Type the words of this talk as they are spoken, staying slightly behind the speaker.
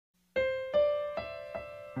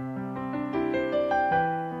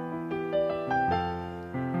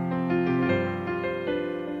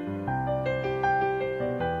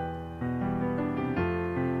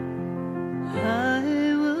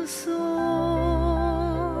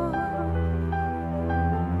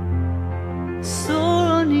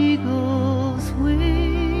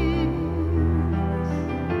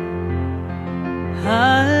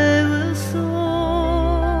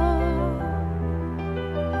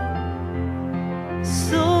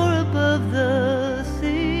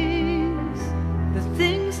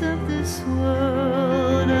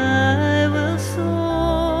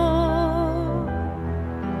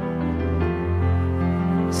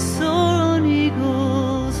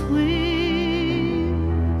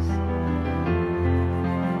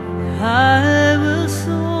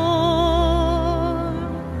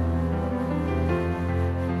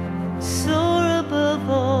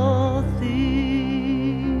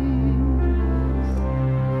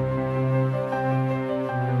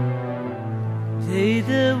lay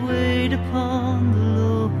their weight upon the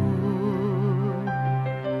Lord.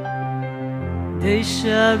 They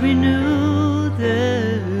shall renew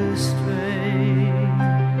their strength.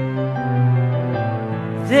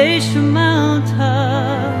 They shall mount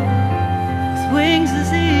up with wings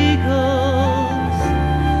as eagles.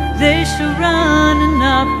 They shall run and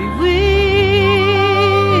not be weak.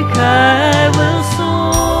 I will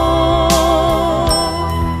soar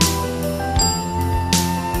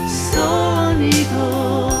on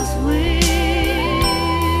eagle's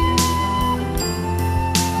wings.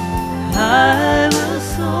 I will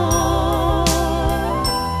soar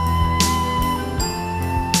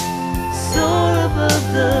above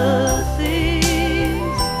the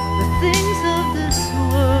things of this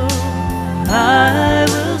world. I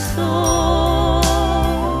will soar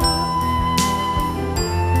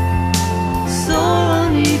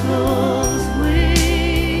on eagle's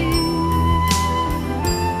wings.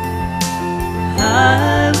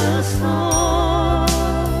 I will soar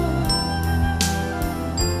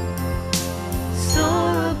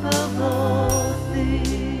above all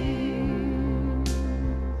things.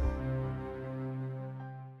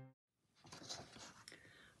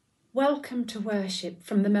 Welcome to worship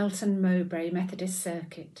from the Melton Mowbray Methodist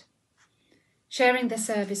Circuit. Sharing the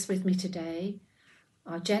service with me today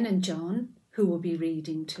are Jen and John, who will be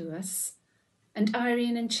reading to us, and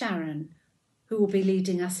Irene and Sharon, who will be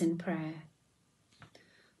leading us in prayer.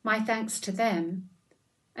 My thanks to them,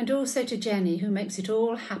 and also to Jenny, who makes it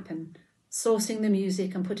all happen, sourcing the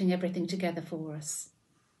music and putting everything together for us.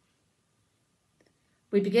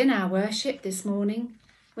 We begin our worship this morning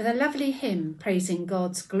with a lovely hymn praising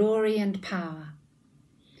God's glory and power.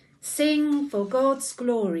 Sing for God's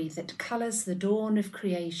glory that colours the dawn of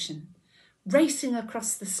creation, racing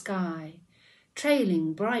across the sky,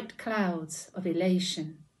 trailing bright clouds of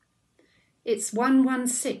elation. It's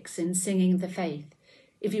 116 in Singing the Faith,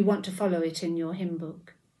 if you want to follow it in your hymn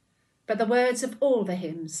book. But the words of all the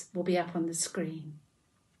hymns will be up on the screen.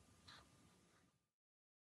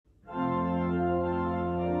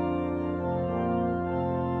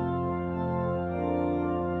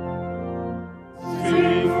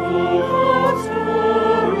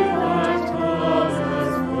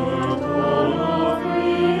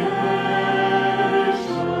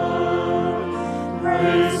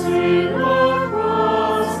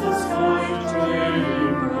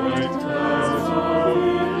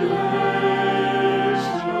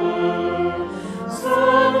 So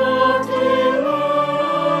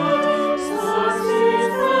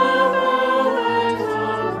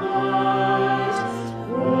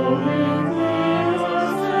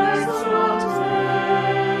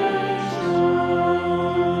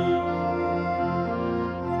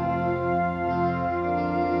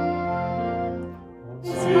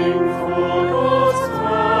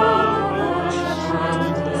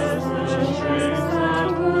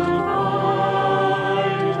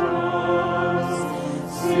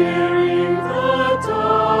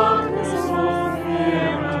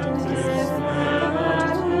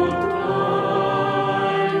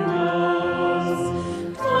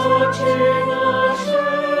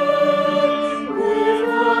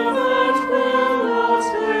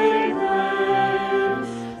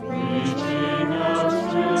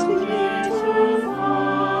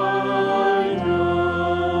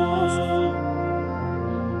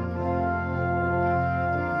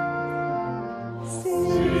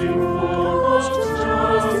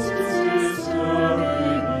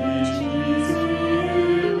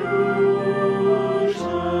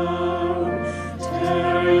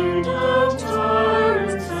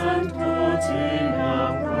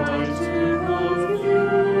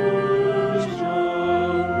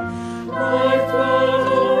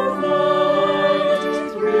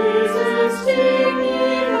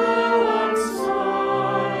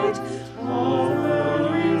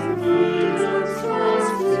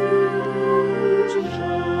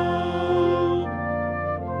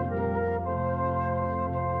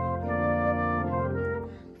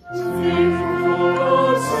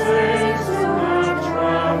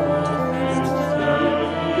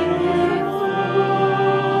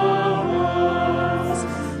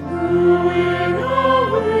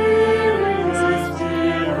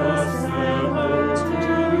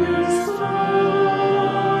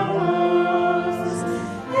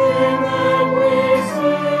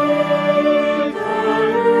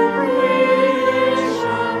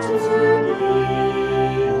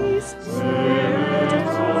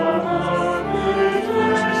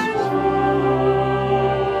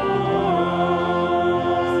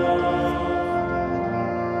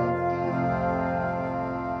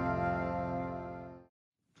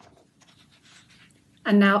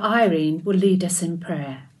And now Irene will lead us in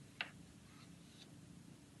prayer.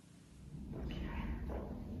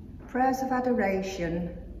 Prayers of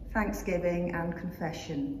adoration, thanksgiving and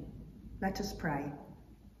confession. Let us pray.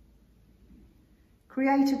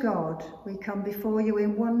 Creator God, we come before you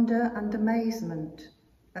in wonder and amazement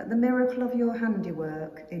at the miracle of your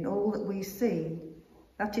handiwork in all that we see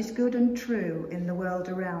that is good and true in the world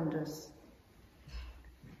around us.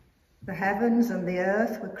 The heavens and the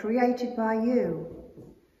earth were created by you,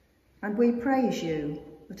 and we praise you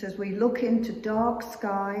that as we look into dark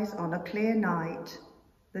skies on a clear night,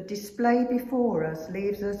 the display before us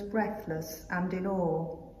leaves us breathless and in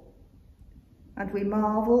awe. And we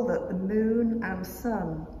marvel that the moon and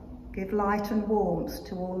sun give light and warmth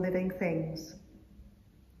to all living things,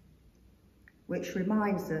 which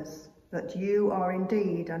reminds us that you are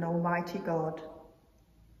indeed an almighty God.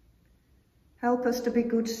 Help us to be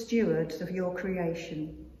good stewards of your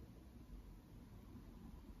creation.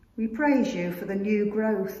 We praise you for the new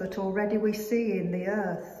growth that already we see in the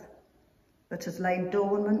earth, that has lain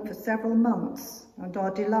dormant for several months, and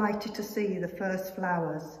are delighted to see the first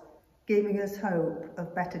flowers, giving us hope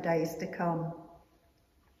of better days to come.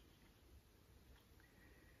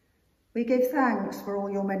 We give thanks for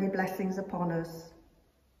all your many blessings upon us,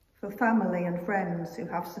 for family and friends who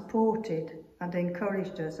have supported and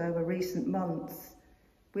encouraged us over recent months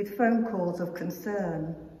with phone calls of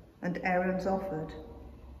concern and errands offered.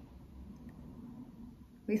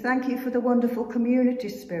 We thank you for the wonderful community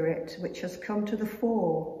spirit which has come to the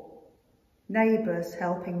fore, neighbours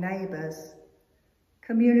helping neighbours,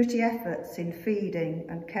 community efforts in feeding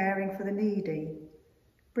and caring for the needy,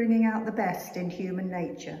 bringing out the best in human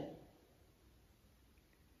nature.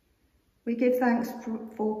 We give thanks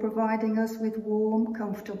for providing us with warm,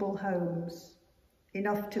 comfortable homes,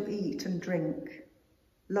 enough to eat and drink,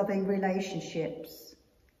 loving relationships,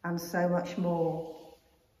 and so much more.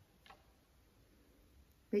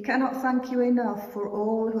 We cannot thank you enough for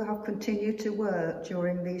all who have continued to work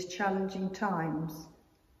during these challenging times,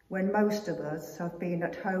 when most of us have been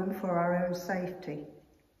at home for our own safety.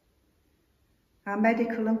 Our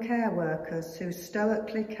medical and care workers who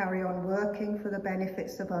stoically carry on working for the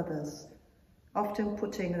benefits of others, often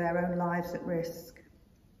putting their own lives at risk.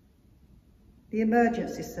 The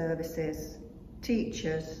emergency services,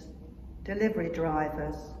 teachers, delivery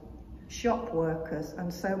drivers, shop workers,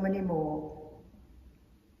 and so many more.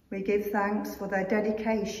 We give thanks for their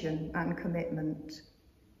dedication and commitment.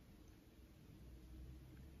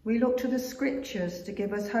 We look to the scriptures to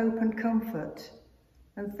give us hope and comfort,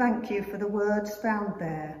 and thank you for the words found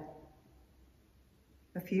there.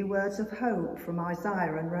 A few words of hope from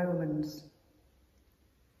Isaiah and Romans.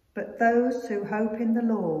 But those who hope in the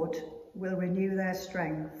Lord will renew their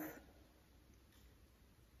strength.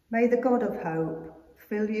 May the God of hope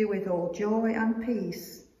fill you with all joy and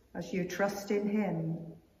peace as you trust in him.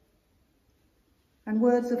 And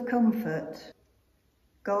words of comfort.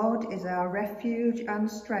 God is our refuge and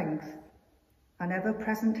strength, an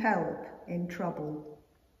ever-present help in trouble.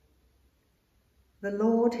 The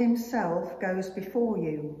Lord himself goes before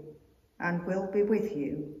you and will be with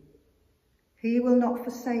you. He will not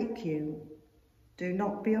forsake you. Do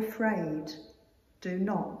not be afraid. Do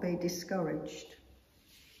not be discouraged.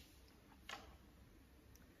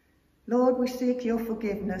 Lord, we seek your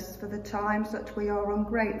forgiveness for the times that we are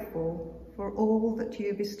ungrateful for all that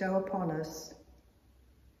you bestow upon us.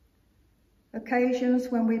 Occasions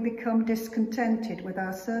when we become discontented with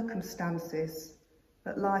our circumstances,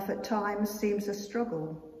 that life at times seems a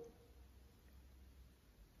struggle.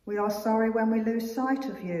 We are sorry when we lose sight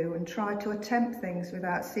of you and try to attempt things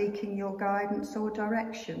without seeking your guidance or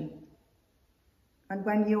direction, and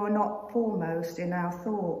when you are not foremost in our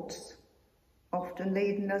thoughts, often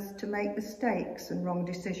leading us to make mistakes and wrong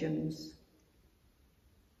decisions.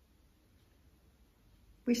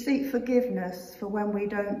 We seek forgiveness for when we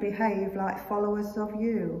don't behave like followers of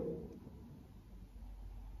you,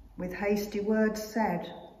 with hasty words said,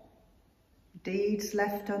 deeds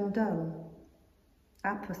left undone,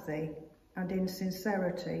 apathy and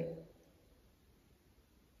insincerity.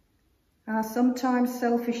 Our sometimes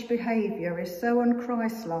selfish behaviour is so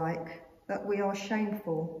unchristlike that we are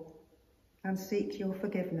shameful and seek your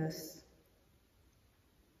forgiveness.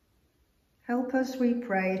 Help us, we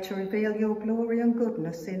pray, to reveal your glory and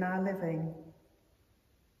goodness in our living,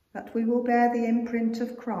 that we will bear the imprint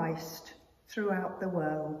of Christ throughout the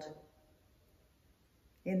world.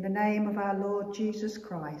 In the name of our Lord Jesus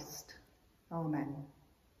Christ, amen.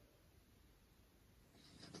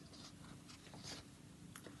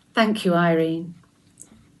 Thank you, Irene.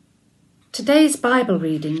 Today's Bible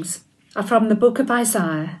readings are from the book of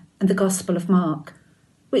Isaiah and the Gospel of Mark,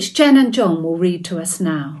 which Jen and John will read to us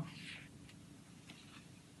now.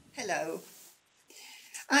 Hello.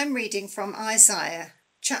 I'm reading from Isaiah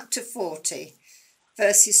chapter 40,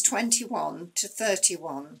 verses 21 to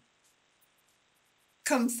 31.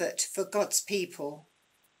 Comfort for God's people.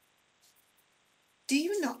 Do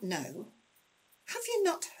you not know? Have you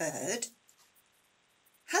not heard?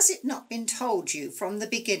 Has it not been told you from the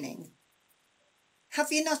beginning?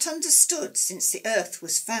 Have you not understood since the earth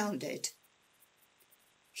was founded?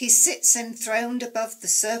 He sits enthroned above the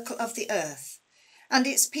circle of the earth, and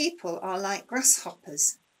its people are like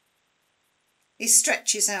grasshoppers. He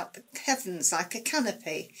stretches out the heavens like a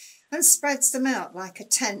canopy and spreads them out like a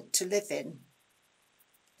tent to live in.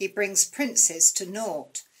 He brings princes to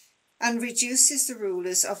naught and reduces the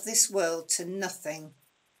rulers of this world to nothing.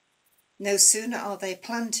 No sooner are they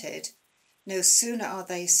planted, no sooner are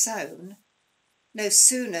they sown, no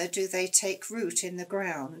sooner do they take root in the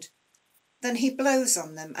ground, than he blows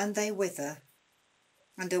on them and they wither,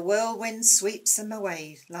 and a whirlwind sweeps them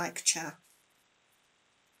away like chaff.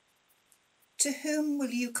 To whom will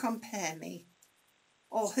you compare me?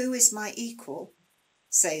 Or who is my equal?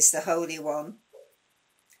 Says the Holy One.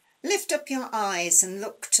 Lift up your eyes and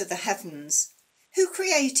look to the heavens. Who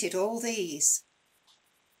created all these?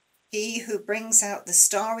 He who brings out the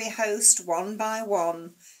starry host one by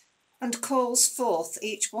one and calls forth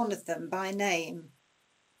each one of them by name.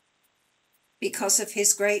 Because of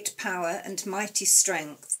his great power and mighty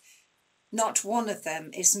strength, not one of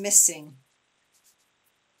them is missing.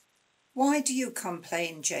 Why do you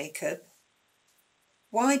complain, Jacob?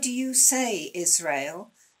 Why do you say,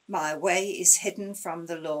 Israel, my way is hidden from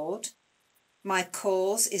the Lord? My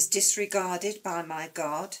cause is disregarded by my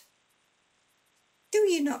God. Do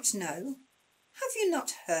you not know? Have you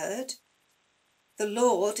not heard? The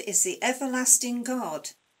Lord is the everlasting God,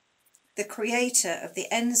 the creator of the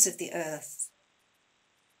ends of the earth.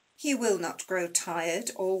 He will not grow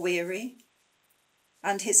tired or weary,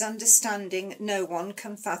 and his understanding no one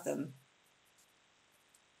can fathom.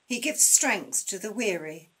 He gives strength to the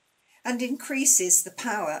weary and increases the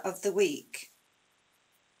power of the weak.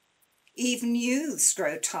 Even youths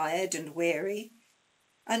grow tired and weary,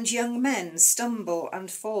 and young men stumble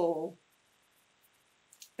and fall.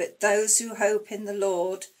 But those who hope in the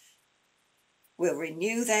Lord will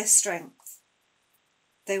renew their strength.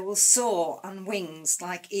 They will soar on wings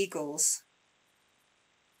like eagles.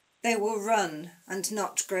 They will run and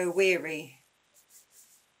not grow weary.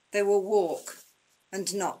 They will walk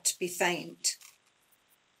and not be faint.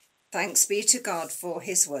 Thanks be to God for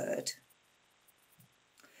his word.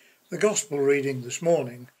 The Gospel reading this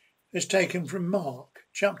morning is taken from Mark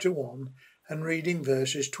chapter 1 and reading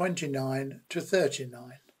verses 29 to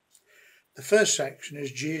 39. The first section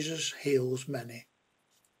is Jesus heals many.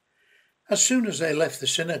 As soon as they left the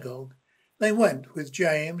synagogue, they went with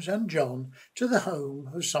James and John to the home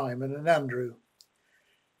of Simon and Andrew.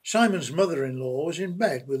 Simon's mother-in-law was in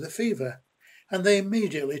bed with a fever, and they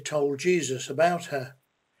immediately told Jesus about her.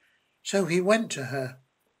 So he went to her,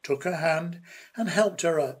 took her hand, and helped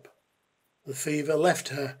her up. The fever left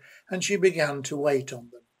her, and she began to wait on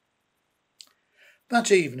them.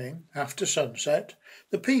 That evening, after sunset,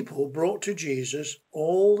 the people brought to Jesus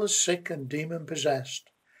all the sick and demon-possessed.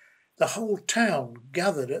 The whole town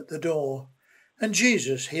gathered at the door, and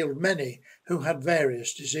Jesus healed many who had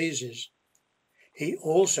various diseases. He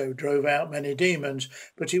also drove out many demons,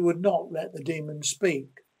 but he would not let the demons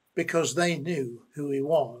speak, because they knew who he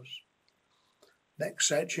was. Next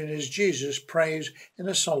section is Jesus prays in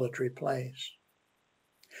a solitary place.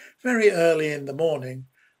 Very early in the morning,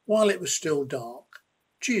 while it was still dark,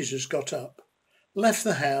 Jesus got up, left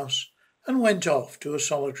the house, and went off to a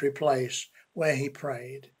solitary place where he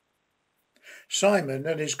prayed. Simon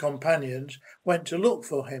and his companions went to look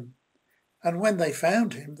for him, and when they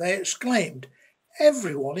found him, they exclaimed,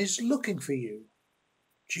 "Everyone is looking for you."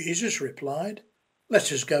 Jesus replied,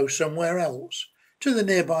 "Let us go somewhere else, to the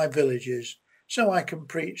nearby villages, so I can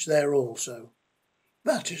preach there also.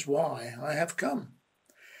 That is why I have come."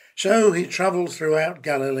 So he travelled throughout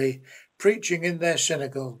Galilee, preaching in their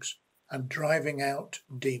synagogues and driving out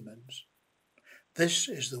demons. This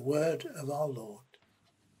is the word of our Lord.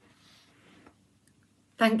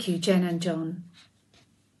 Thank you, Jen and John.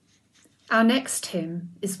 Our next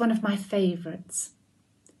hymn is one of my favourites.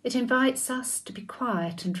 It invites us to be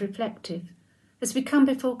quiet and reflective as we come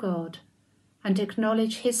before God and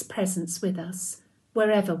acknowledge his presence with us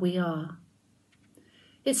wherever we are.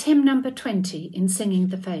 It's hymn number 20 in Singing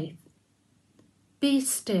the Faith. Be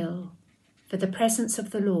still, for the presence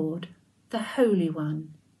of the Lord, the Holy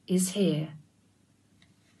One, is here.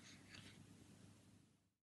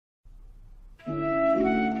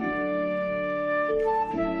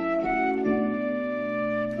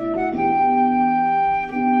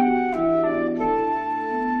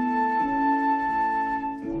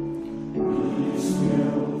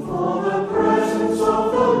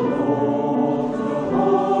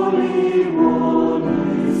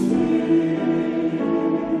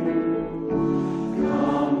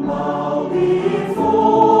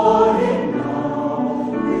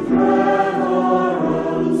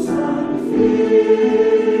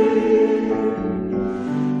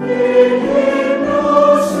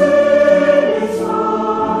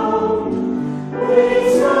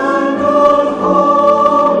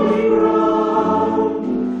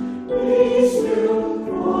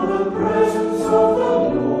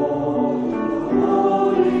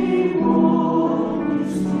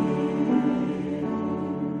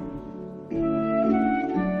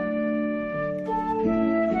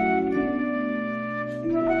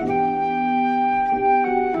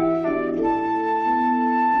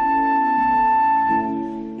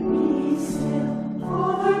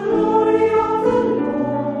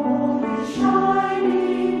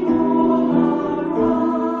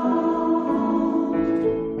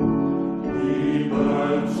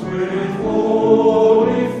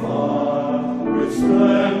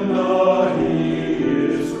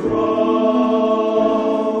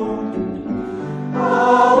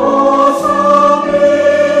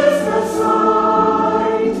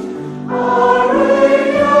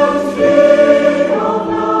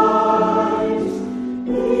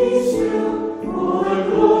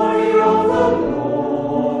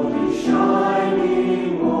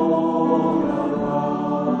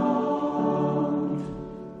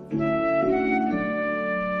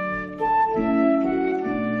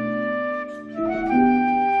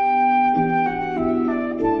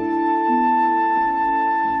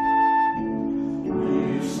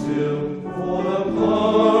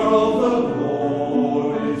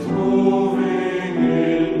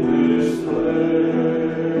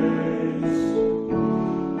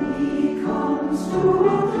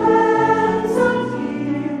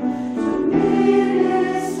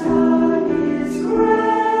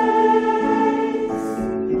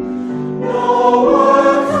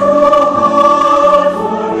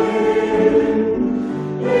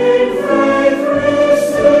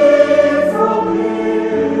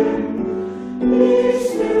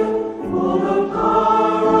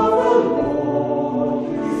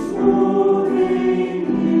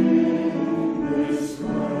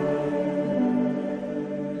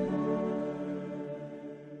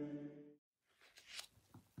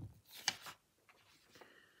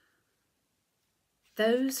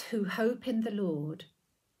 Those who hope in the Lord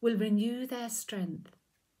will renew their strength.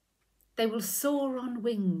 They will soar on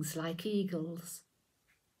wings like eagles.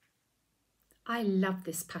 I love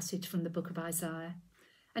this passage from the book of Isaiah,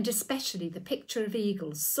 and especially the picture of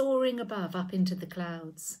eagles soaring above up into the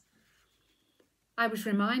clouds. I was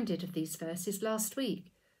reminded of these verses last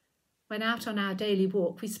week, when out on our daily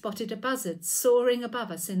walk we spotted a buzzard soaring above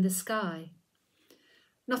us in the sky.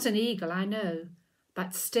 Not an eagle, I know,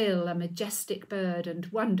 but still a majestic bird and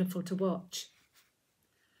wonderful to watch.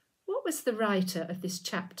 What was the writer of this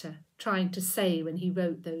chapter trying to say when he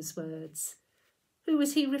wrote those words? Who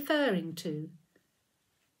was he referring to?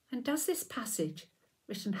 And does this passage,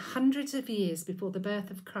 written hundreds of years before the birth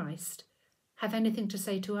of Christ, have anything to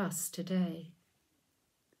say to us today?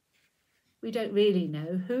 We don't really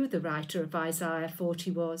know who the writer of Isaiah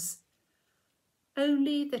 40 was,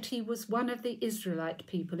 only that he was one of the Israelite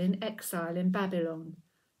people in exile in Babylon,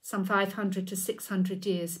 some 500 to 600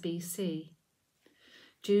 years BC.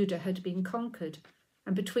 Judah had been conquered,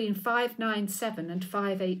 and between 597 and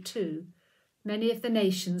 582, many of the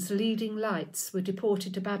nation's leading lights were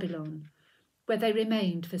deported to Babylon, where they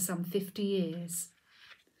remained for some 50 years.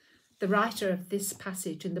 The writer of this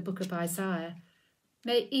passage in the book of Isaiah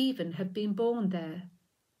may even have been born there,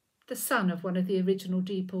 the son of one of the original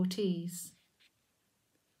deportees.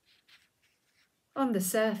 On the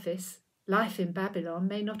surface, life in Babylon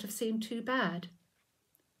may not have seemed too bad.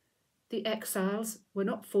 The exiles were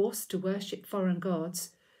not forced to worship foreign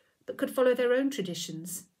gods, but could follow their own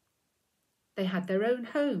traditions. They had their own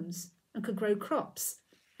homes and could grow crops,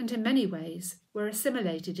 and in many ways were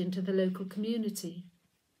assimilated into the local community.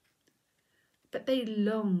 But they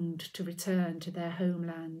longed to return to their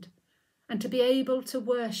homeland and to be able to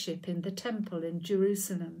worship in the temple in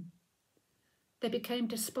Jerusalem. They became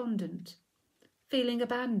despondent, feeling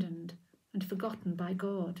abandoned and forgotten by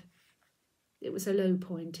God. It was a low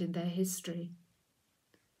point in their history.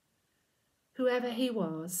 Whoever he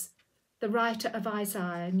was, the writer of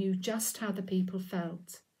Isaiah knew just how the people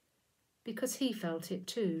felt, because he felt it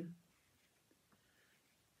too.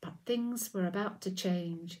 But things were about to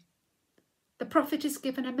change. The prophet is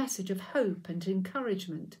given a message of hope and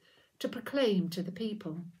encouragement to proclaim to the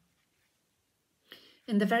people.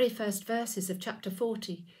 In the very first verses of chapter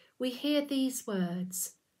 40, we hear these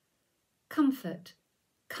words, "Comfort,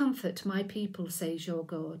 comfort my people, says your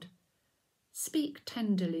God. Speak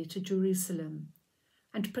tenderly to Jerusalem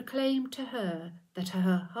and proclaim to her that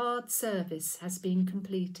her hard service has been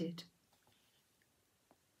completed."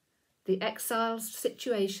 The exiles'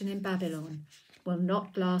 situation in Babylon will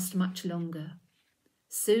not last much longer.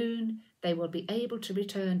 Soon they will be able to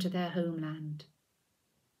return to their homeland.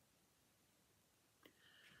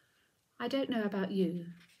 I don't know about you,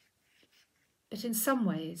 but in some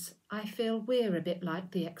ways I feel we're a bit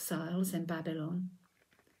like the exiles in Babylon,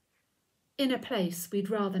 in a place we'd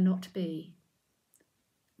rather not be,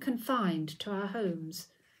 confined to our homes,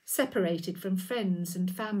 separated from friends and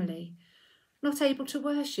family, not able to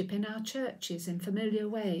worship in our churches in familiar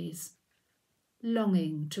ways,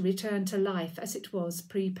 longing to return to life as it was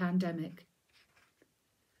pre-pandemic.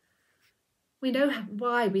 We know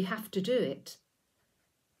why we have to do it,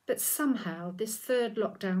 but somehow this third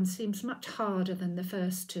lockdown seems much harder than the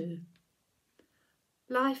first two.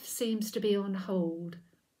 Life seems to be on hold,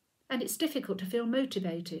 and it's difficult to feel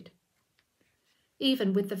motivated.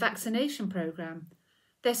 Even with the vaccination programme,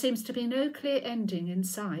 there seems to be no clear ending in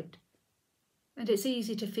sight, and it's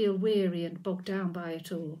easy to feel weary and bogged down by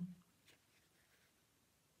it all.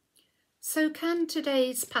 So can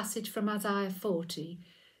today's passage from Isaiah 40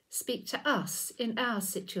 speak to us in our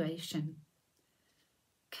situation?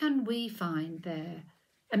 Can we find there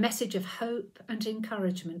a message of hope and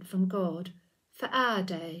encouragement from God for our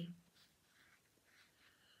day?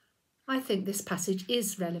 I think this passage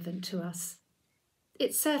is relevant to us.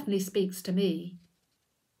 It certainly speaks to me.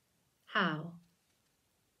 How?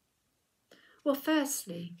 Well,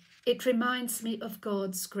 firstly, it reminds me of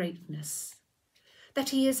God's greatness, that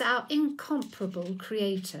he is our incomparable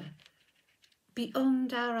creator,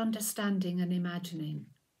 beyond our understanding and imagining,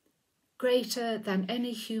 greater than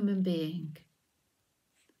any human being.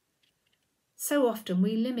 So often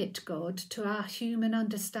we limit God to our human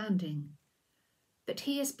understanding, but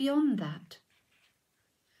he is beyond that.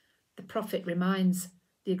 The prophet reminds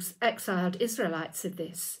the exiled Israelites of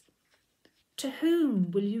this. To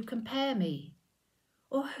whom will you compare me?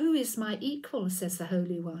 Or who is my equal, says the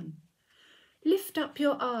Holy One? Lift up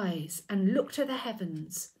your eyes and look to the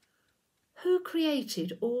heavens. Who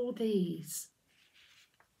created all these?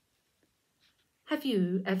 Have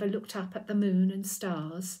you ever looked up at the moon and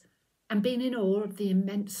stars and been in awe of the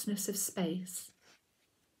immenseness of space?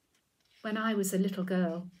 When I was a little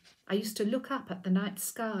girl, I used to look up at the night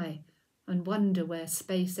sky and wonder where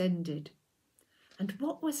space ended. And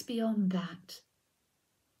what was beyond that?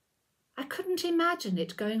 I couldn't imagine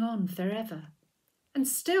it going on forever, and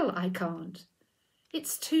still I can't.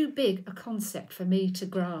 It's too big a concept for me to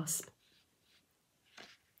grasp.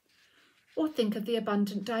 Or think of the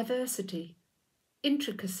abundant diversity,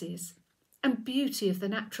 intricacies, and beauty of the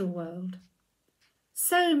natural world.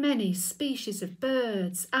 So many species of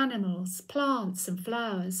birds, animals, plants and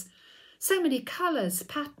flowers, so many colours,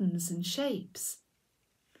 patterns and shapes.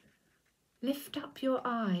 Lift up your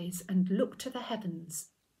eyes and look to the heavens,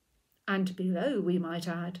 and below, we might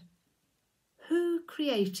add. Who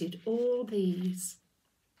created all these?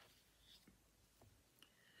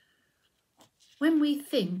 When we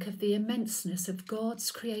think of the immenseness of God's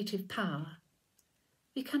creative power,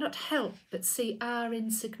 we cannot help but see our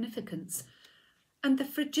insignificance and the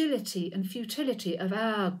fragility and futility of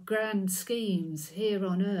our grand schemes here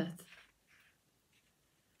on earth.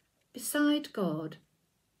 Beside God,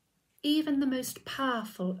 even the most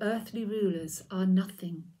powerful earthly rulers are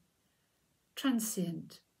nothing,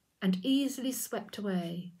 transient and easily swept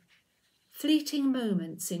away, fleeting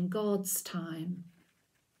moments in God's time.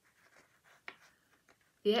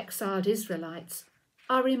 The exiled Israelites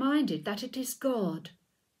are reminded that it is God,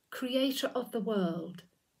 creator of the world,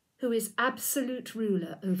 who is absolute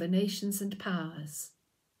ruler over nations and powers.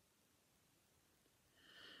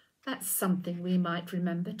 That's something we might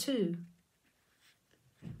remember too.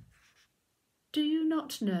 Do you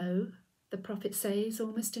not know, the prophet says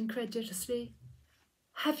almost incredulously?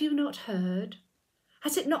 Have you not heard?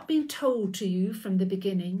 Has it not been told to you from the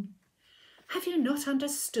beginning? Have you not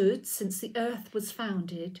understood since the earth was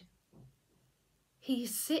founded? He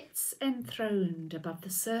sits enthroned above the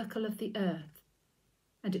circle of the earth,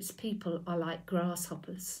 and its people are like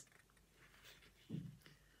grasshoppers.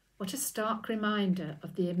 What a stark reminder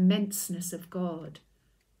of the immenseness of God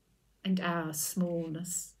and our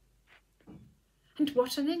smallness. And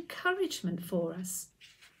what an encouragement for us.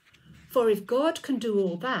 For if God can do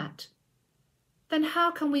all that, then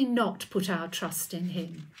how can we not put our trust in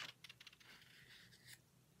him?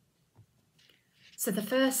 So the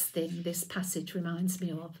first thing this passage reminds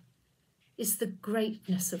me of is the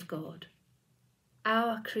greatness of God,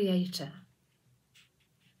 our Creator.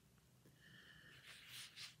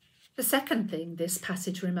 The second thing this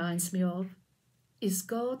passage reminds me of is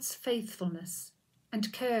God's faithfulness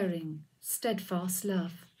and caring, steadfast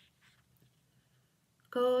love.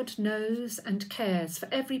 God knows and cares for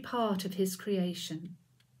every part of his creation.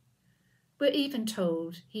 We're even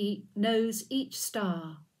told he knows each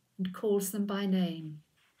star and calls them by name.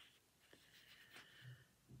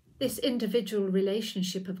 This individual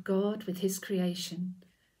relationship of God with his creation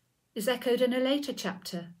is echoed in a later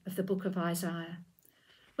chapter of the book of Isaiah,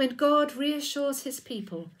 when God reassures his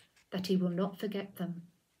people that he will not forget them.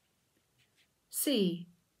 See,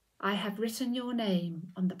 I have written your name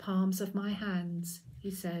on the palms of my hands,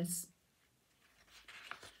 he says.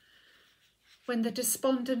 When the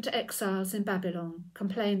despondent exiles in Babylon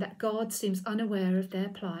complain that God seems unaware of their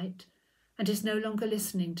plight and is no longer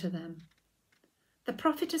listening to them, the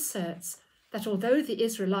prophet asserts that although the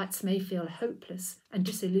Israelites may feel hopeless and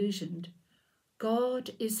disillusioned,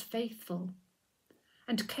 God is faithful,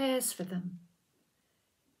 and cares for them.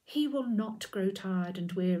 He will not grow tired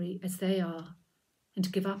and weary as they are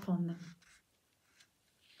and give up on them.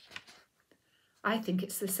 I think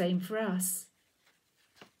it's the same for us.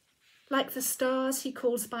 Like the stars he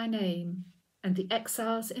calls by name and the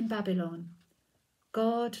exiles in Babylon,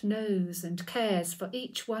 God knows and cares for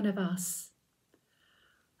each one of us.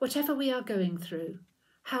 Whatever we are going through,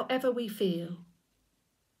 however we feel,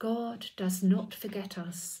 God does not forget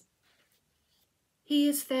us. He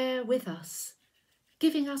is there with us,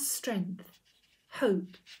 giving us strength,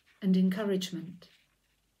 hope, and encouragement.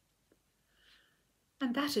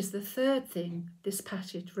 And that is the third thing this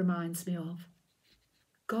passage reminds me of: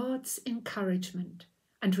 God's encouragement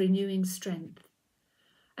and renewing strength,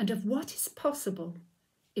 and of what is possible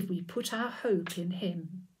if we put our hope in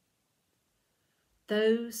him.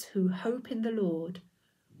 Those who hope in the Lord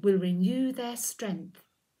will renew their strength.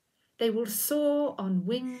 They will soar on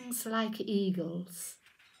wings like eagles.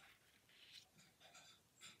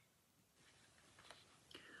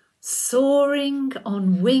 Soaring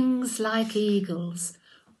on wings like eagles.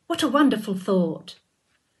 What a wonderful thought.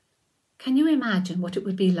 Can you imagine what it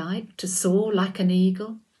would be like to soar like an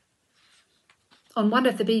eagle? On one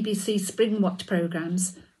of the BBC Springwatch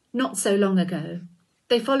programmes, not so long ago,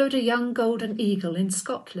 they followed a young golden eagle in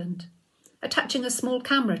Scotland, attaching a small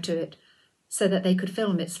camera to it so that they could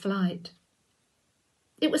film its flight.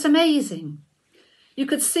 It was amazing. You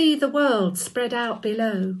could see the world spread out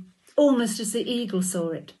below, almost as the eagle saw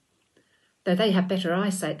it, though they have better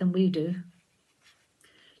eyesight than we do.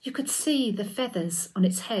 You could see the feathers on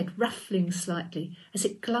its head ruffling slightly as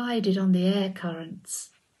it glided on the air currents.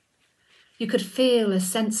 You could feel a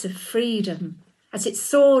sense of freedom as it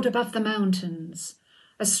soared above the mountains,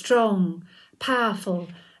 a strong, powerful,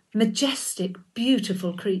 majestic,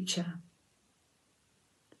 beautiful creature.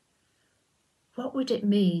 What would it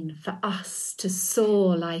mean for us to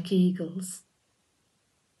soar like eagles?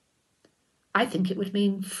 I think it would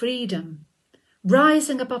mean freedom,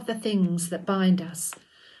 rising above the things that bind us,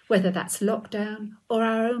 whether that's lockdown or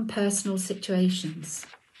our own personal situations.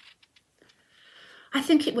 I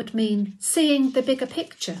think it would mean seeing the bigger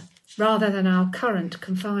picture rather than our current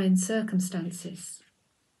confined circumstances.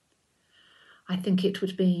 I think it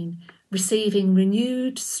would mean receiving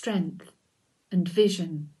renewed strength and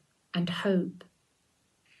vision and hope.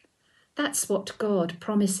 That's what God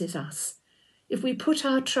promises us if we put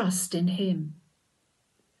our trust in him.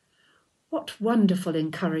 What wonderful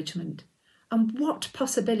encouragement and what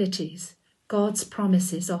possibilities God's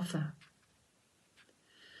promises offer.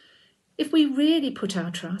 If we really put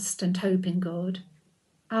our trust and hope in God,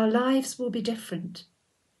 our lives will be different.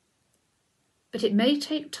 But it may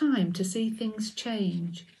take time to see things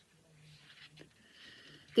change.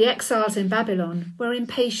 The exiles in Babylon were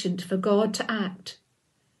impatient for God to act,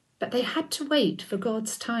 but they had to wait for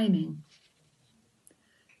God's timing.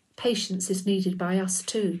 Patience is needed by us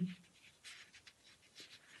too.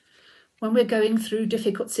 When we're going through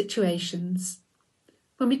difficult situations,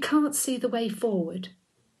 when we can't see the way forward,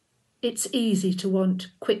 it's easy to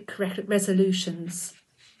want quick resolutions.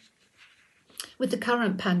 With the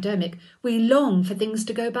current pandemic, we long for things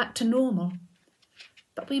to go back to normal,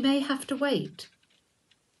 but we may have to wait.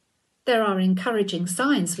 There are encouraging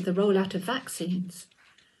signs with the rollout of vaccines,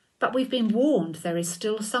 but we've been warned there is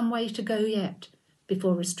still some way to go yet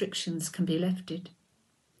before restrictions can be lifted.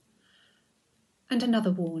 And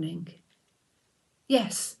another warning.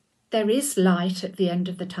 Yes, there is light at the end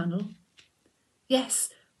of the tunnel. Yes,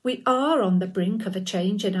 we are on the brink of a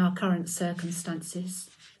change in our current circumstances.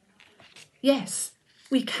 Yes,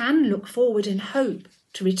 we can look forward in hope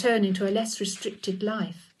to returning to a less restricted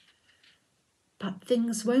life. But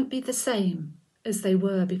things won't be the same as they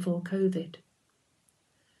were before COVID.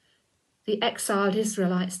 The exiled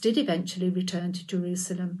Israelites did eventually return to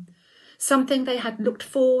Jerusalem, something they had looked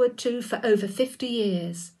forward to for over 50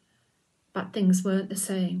 years, but things weren't the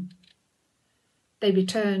same. They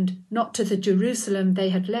returned not to the Jerusalem they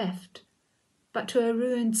had left, but to a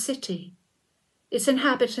ruined city, its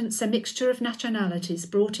inhabitants a mixture of nationalities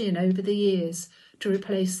brought in over the years to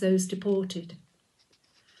replace those deported.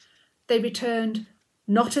 They returned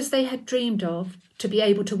not as they had dreamed of, to be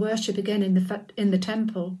able to worship again in the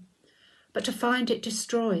temple, but to find it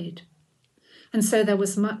destroyed. And so there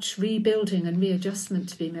was much rebuilding and readjustment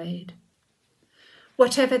to be made.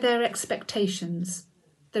 Whatever their expectations,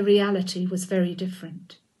 the reality was very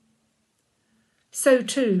different. So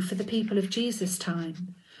too for the people of Jesus'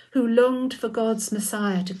 time, who longed for God's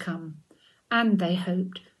Messiah to come, and they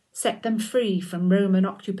hoped set them free from Roman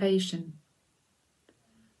occupation.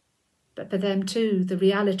 But for them too, the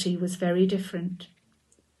reality was very different.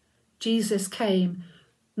 Jesus came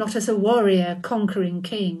not as a warrior conquering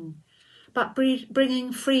king, but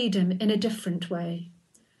bringing freedom in a different way,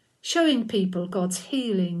 showing people God's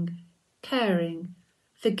healing, caring,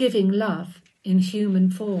 forgiving love in human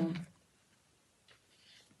form.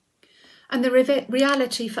 And the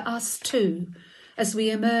reality for us too, as we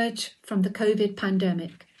emerge from the COVID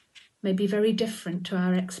pandemic, may be very different to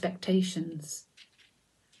our expectations.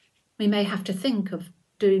 We may have to think of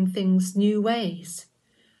doing things new ways,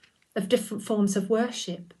 of different forms of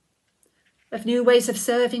worship, of new ways of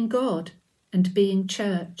serving God and being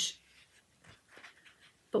church.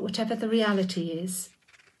 But whatever the reality is,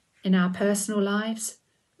 in our personal lives,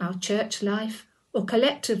 our church life, or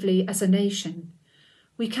collectively as a nation,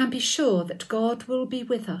 we can be sure that God will be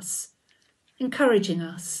with us, encouraging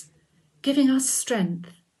us, giving us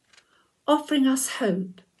strength, offering us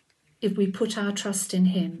hope if we put our trust in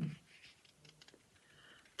him.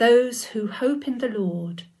 Those who hope in the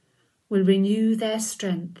Lord will renew their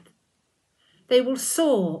strength. They will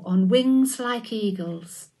soar on wings like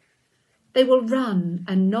eagles. They will run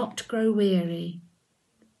and not grow weary.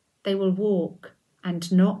 They will walk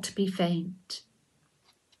and not be faint.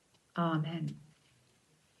 Amen.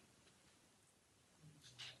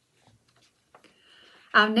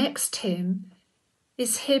 Our next hymn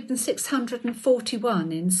is hymn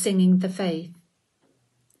 641 in Singing the Faith.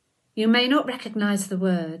 You may not recognise the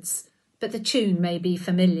words, but the tune may be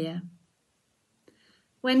familiar.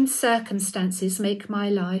 When circumstances make my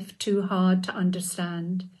life too hard to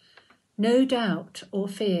understand, no doubt or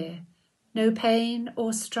fear, no pain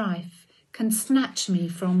or strife can snatch me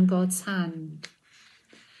from God's hand.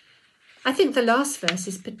 I think the last verse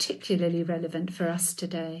is particularly relevant for us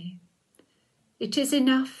today. It is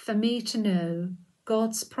enough for me to know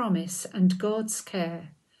God's promise and God's care.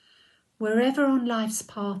 Wherever on life's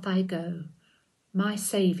path I go, my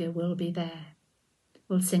Saviour will be there.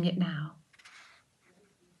 We'll sing it now.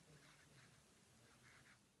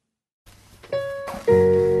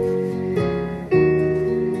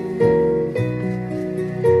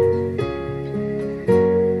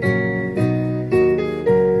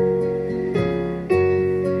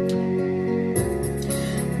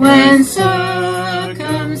 When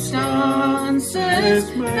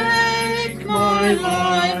circumstances make my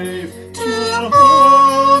life too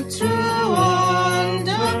hard to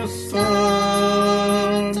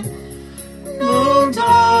understand, no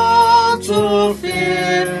doubt or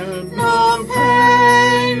fear, no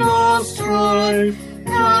pain or strife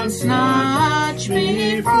can snatch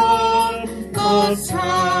me from God's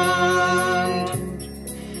hand.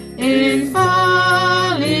 In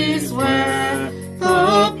valleys where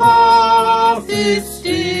the path is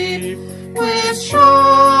steep, with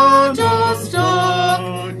shadows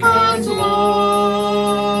dark and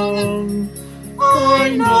long, I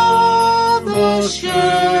know the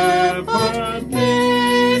shepherd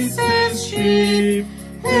leads his sheep,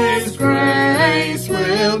 his grace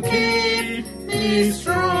will keep me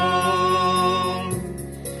strong.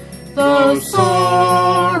 Though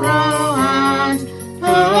sorrow and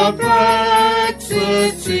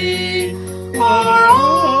perplexity are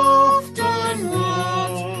often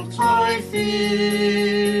what I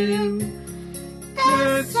feel,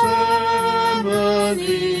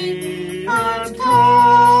 Gethsemane and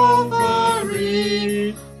Calvary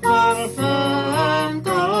affirm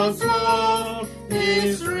God's love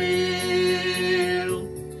is real.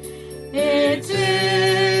 It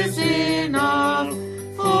is enough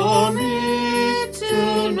for me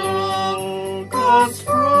to know God's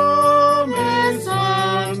promise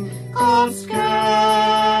and God's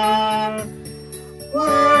care.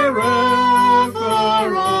 Wherever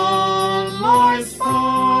on life's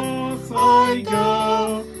path I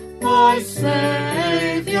go, my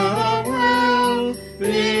Saviour will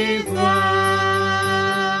be there.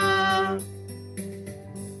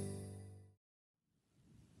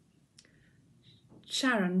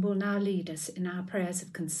 Sharon will now lead us in our prayers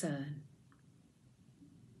of concern.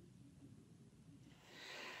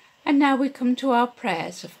 And now we come to our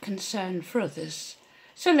prayers of concern for others.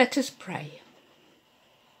 So let us pray.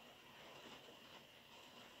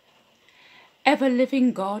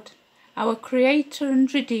 Ever-living God, our Creator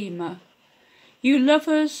and Redeemer, you love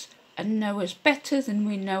us and know us better than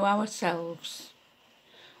we know ourselves.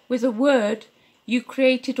 With a word, you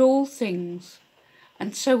created all things,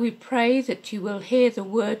 and so we pray that you will hear the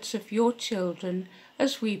words of your children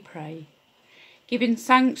as we pray, giving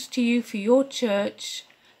thanks to you for your church,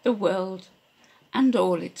 the world, and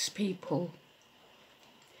all its people.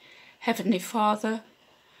 Heavenly Father,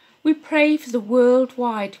 we pray for the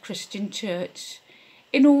worldwide Christian Church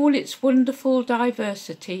in all its wonderful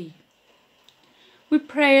diversity. We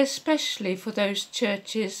pray especially for those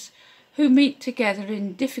churches who meet together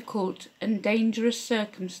in difficult and dangerous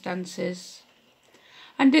circumstances.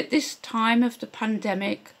 And at this time of the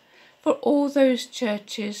pandemic, for all those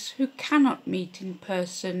churches who cannot meet in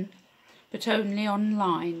person, but only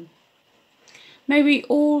online. May we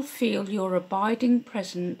all feel your abiding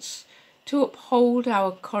presence to uphold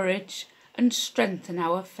our courage and strengthen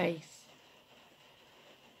our faith.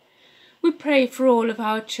 We pray for all of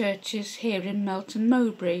our churches here in Melton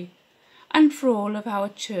Mowbray and for all of our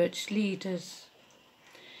church leaders.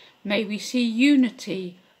 May we see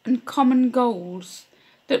unity and common goals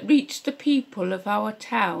that reach the people of our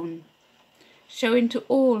town, showing to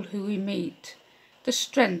all who we meet the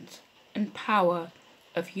strength and power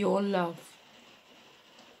of your love.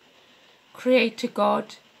 Creator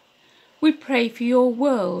God, we pray for your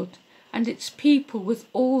world and its people with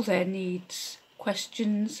all their needs,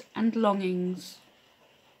 questions and longings.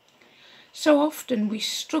 So often we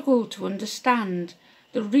struggle to understand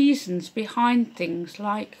the reasons behind things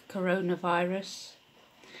like coronavirus,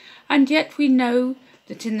 and yet we know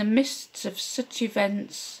that in the midst of such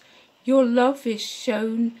events, your love is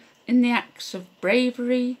shown in the acts of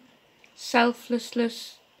bravery,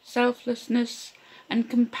 selflessness and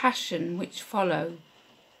compassion which follow.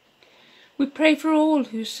 We pray for all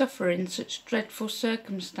who suffer in such dreadful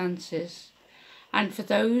circumstances, and for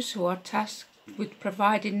those who are tasked with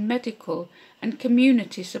providing medical and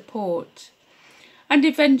community support, and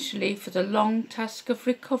eventually for the long task of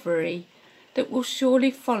recovery that will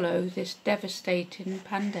surely follow this devastating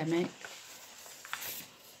pandemic.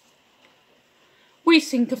 We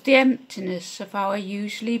think of the emptiness of our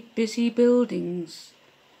usually busy buildings,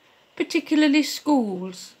 particularly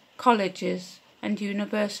schools, colleges and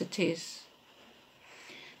universities.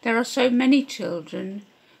 There are so many children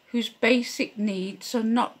whose basic needs are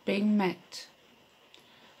not being met.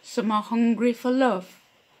 Some are hungry for love,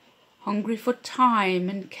 hungry for time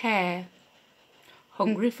and care,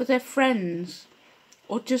 hungry for their friends,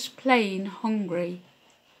 or just plain hungry.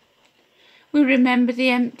 We remember the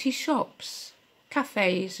empty shops,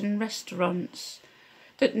 cafes and restaurants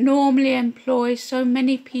that normally employ so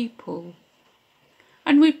many people,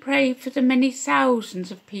 and we pray for the many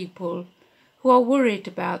thousands of people who are worried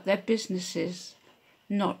about their businesses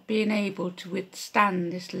not being able to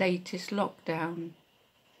withstand this latest lockdown.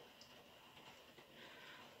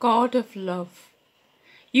 God of love,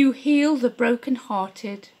 you heal the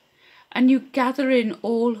broken-hearted and you gather in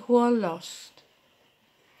all who are lost.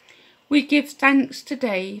 We give thanks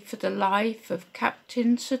today for the life of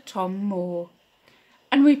Captain Sir Tom Moore,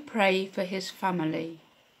 and we pray for his family,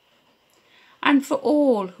 and for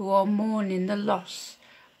all who are mourning the loss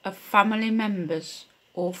of family members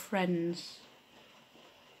or friends.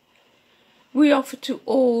 We offer to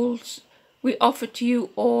you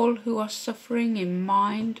all who are suffering in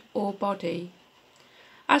mind or body,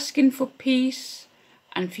 asking for peace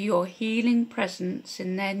and for your healing presence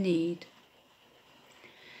in their need.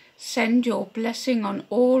 Send your blessing on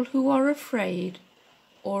all who are afraid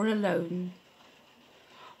or alone,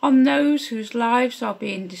 on those whose lives are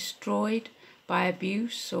being destroyed by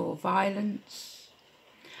abuse or violence,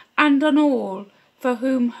 and on all for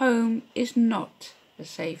whom home is not a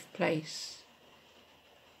safe place.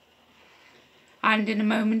 And in a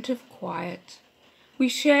moment of quiet, we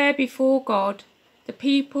share before God the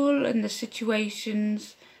people and the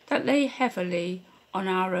situations that lay heavily on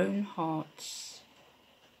our own hearts.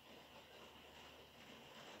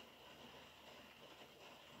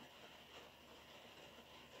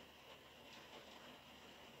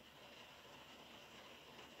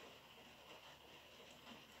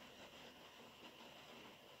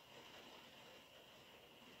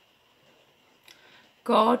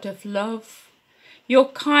 God of love, your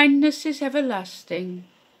kindness is everlasting.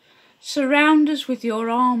 Surround us with your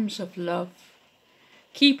arms of love.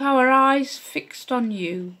 Keep our eyes fixed on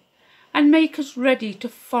you and make us ready to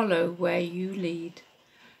follow where you lead,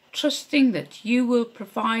 trusting that you will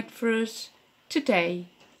provide for us today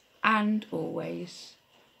and always.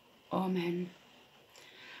 Amen.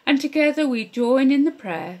 And together we join in the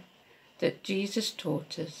prayer that Jesus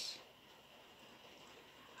taught us.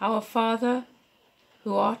 Our Father,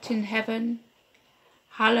 who art in heaven,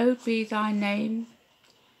 hallowed be thy name.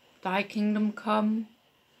 Thy kingdom come,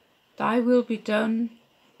 thy will be done,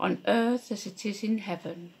 on earth as it is in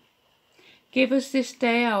heaven. Give us this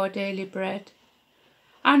day our daily bread,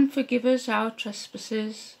 and forgive us our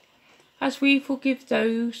trespasses, as we forgive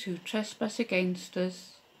those who trespass against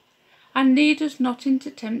us. And lead us not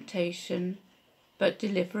into temptation, but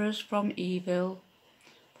deliver us from evil.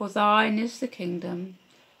 For thine is the kingdom,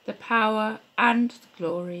 the power and the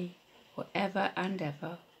glory, for ever and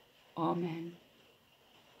ever. Amen.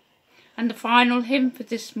 And the final hymn for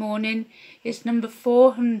this morning is number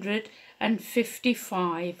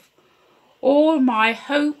 455. All my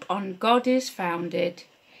hope on God is founded.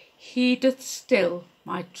 He doth still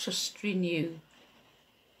my trust renew.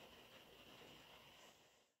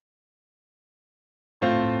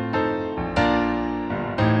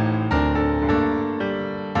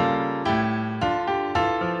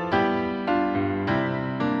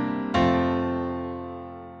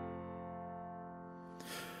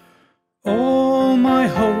 All my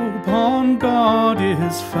hope on God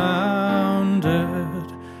is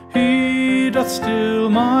founded. He doth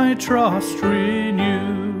still my trust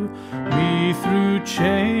renew. Me through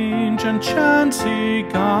change and chance he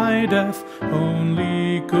guideth,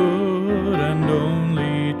 only good and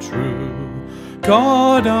only true.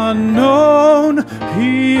 God unknown,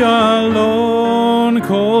 he alone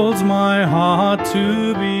calls my heart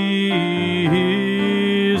to be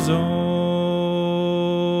his own.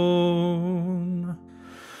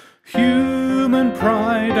 Human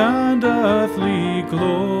pride and earthly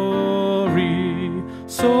glory,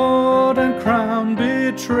 sword and crown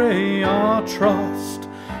betray our trust.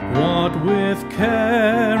 What with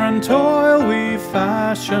care and toil we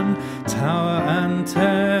fashion, tower and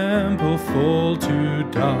temple fall to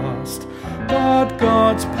dust. But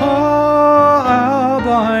God's power, hour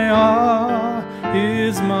by hour,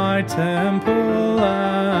 is my temple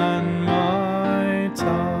and my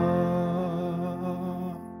tower.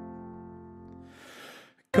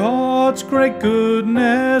 God's great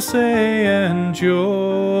goodness endureth,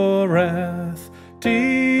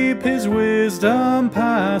 deep his wisdom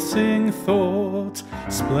passing thought.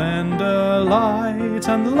 Splendor, light,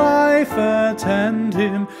 and life attend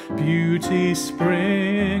him, beauty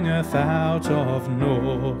springeth out of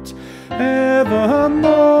naught.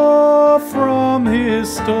 Evermore from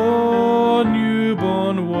his store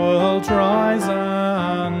newborn worlds rise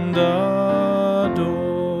and adore.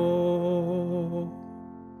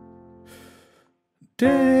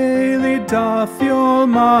 Daily doth the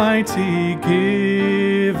Almighty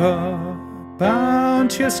Giver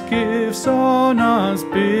bounteous gifts on us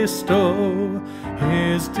bestow.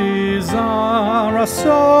 His desire our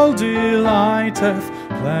soul delighteth,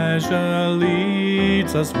 pleasure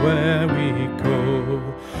leads us where we go.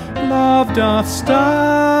 Love doth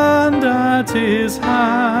stand at his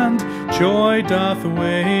hand, joy doth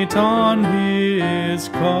wait on his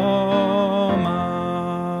command.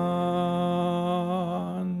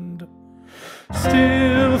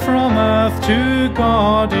 Still from earth to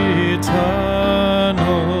God eternal,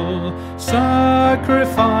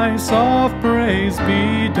 sacrifice of praise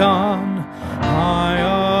be done. High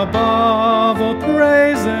above all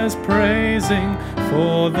praises praising,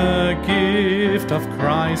 for the gift of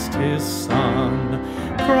Christ his Son.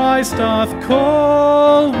 Christ doth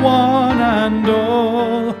call one and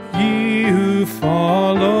all, ye who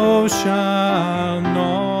follow shall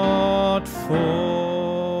not fall.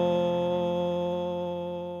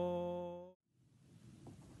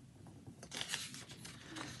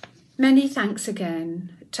 Many thanks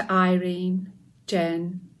again to Irene,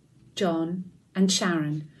 Jen, John and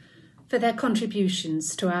Sharon for their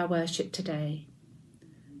contributions to our worship today.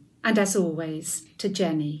 And as always, to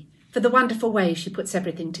Jenny for the wonderful way she puts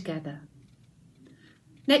everything together.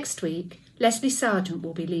 Next week, Leslie Sargent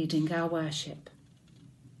will be leading our worship.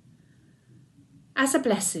 As a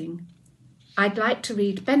blessing, I'd like to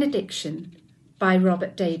read Benediction by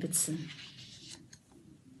Robert Davidson.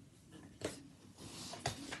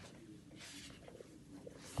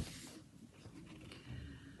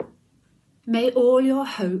 May all your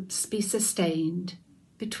hopes be sustained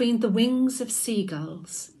between the wings of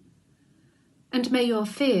seagulls, and may your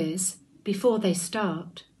fears, before they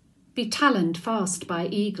start, be taloned fast by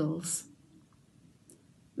eagles.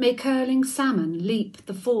 May curling salmon leap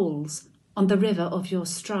the falls on the river of your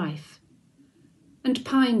strife, and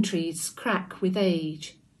pine trees crack with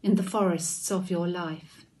age in the forests of your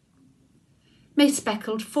life. May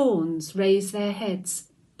speckled fawns raise their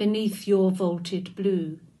heads beneath your vaulted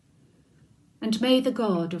blue, and may the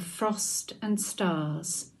God of frost and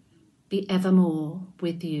stars be evermore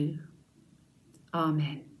with you.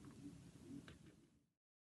 Amen.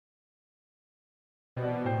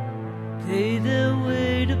 They that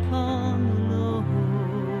wait upon the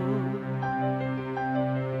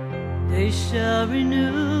Lord, they shall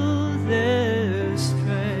renew their strength.